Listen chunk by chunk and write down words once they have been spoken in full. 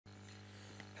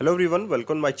Hello everyone,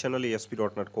 welcome to my channel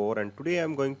ASP.NET Core, and today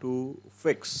I'm going to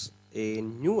fix a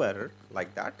new error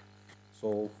like that.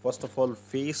 So first of all,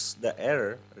 face the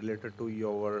error related to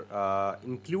your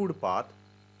include path,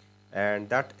 and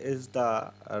that is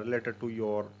the related to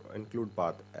your include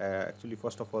path. Actually,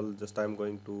 first of all, just I'm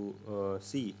going to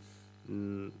see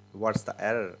what's the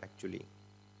error actually.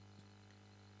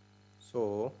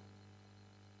 So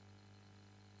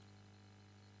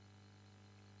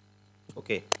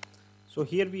okay. So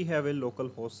here we have a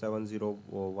localhost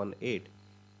 7018,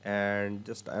 and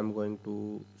just I'm going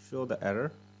to show the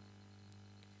error.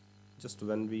 Just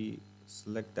when we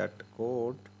select that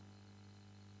code,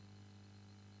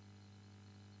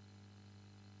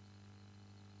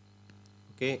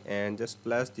 okay, and just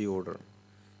place the order.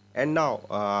 And now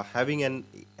having an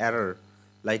error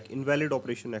like invalid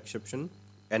operation exception,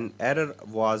 an error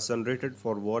was generated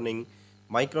for warning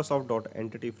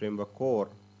Microsoft.Entity Framework Core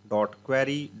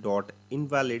query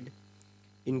invalid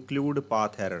include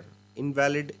path error,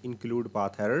 invalid include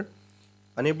path error,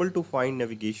 unable to find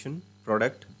navigation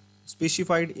product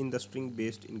specified in the string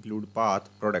based include path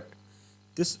product.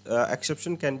 This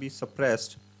exception can be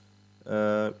suppressed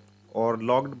or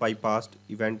logged bypassed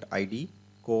event ID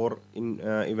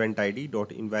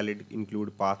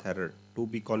CoreEventId.InvalidIncludePathError to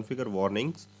be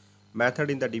ConfigureWarnings method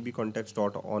in the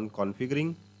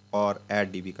DbContext.OnConfiguring or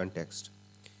AddDbContext.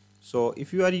 So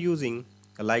if you are using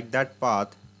like that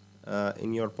path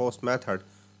in your post method,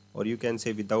 or you can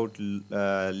say without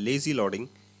lazy loading,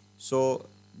 so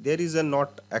there is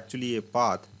not actually a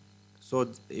path. So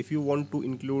if you want to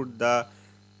include the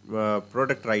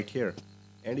product right here,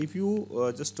 and if you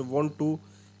just want to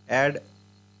add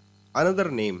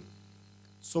another name,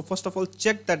 so first of all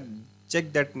check that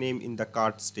name in the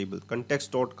cards table,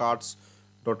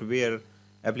 context.cards.where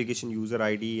application user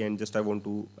ID, and just I want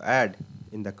to add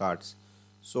in the cards.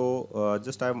 So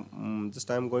just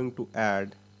I'm going to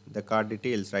add the card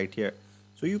details right here.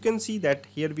 So you can see that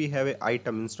here we have an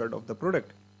item instead of the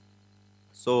product.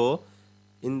 So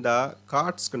in the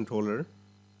cards controller,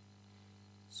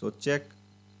 so check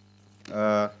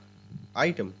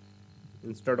item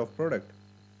instead of product.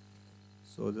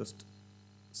 So just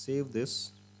save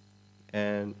this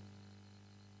and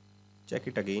check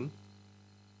it again.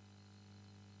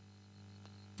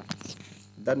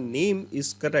 The name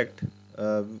is correct,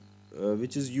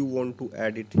 which is you want to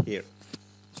add it here.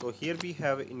 So here we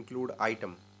have include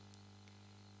item,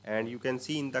 and you can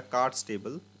see in the cards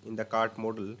table, in the cart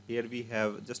model, here we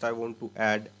have just I want to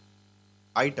add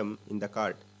item in the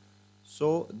cart.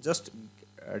 So just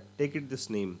take it this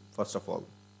name first of all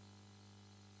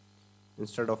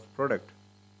instead of product.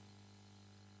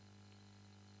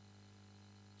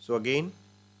 So again,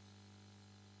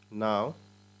 now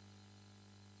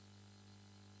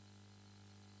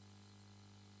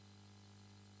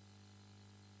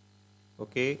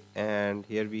okay, and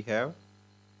here we have,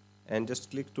 and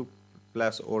just click to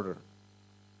place order,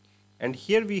 and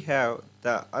here we have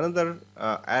the another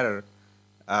error,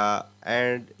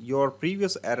 and your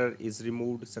previous error is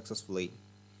removed successfully.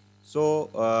 So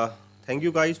thank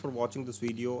you guys for watching this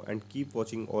video, and keep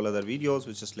watching all other videos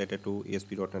which is related to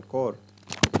ASP.NET Core.